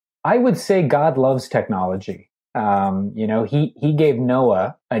I would say God loves technology. He gave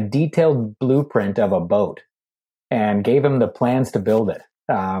Noah a detailed blueprint of a boat and gave him the plans to build it.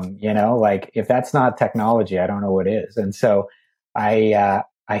 Like if that's not technology, I don't know what is. And so I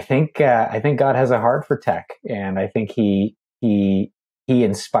think God has a heart for tech, and I think he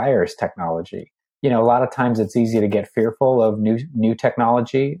inspires technology. A lot of times it's easy to get fearful of new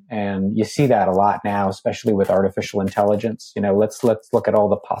technology, and you see that a lot now, especially with artificial intelligence. Let's look at all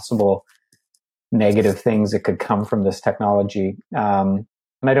the possible negative things that could come from this technology. And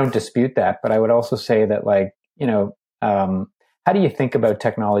I don't dispute that, but I would also say that, how do you think about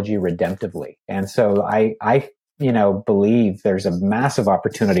technology redemptively? And so I believe there's a massive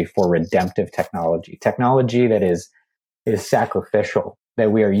opportunity for redemptive technology that is sacrificial,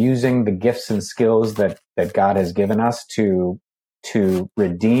 that we are using the gifts and skills that God has given us to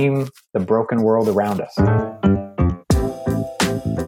redeem the broken world around us.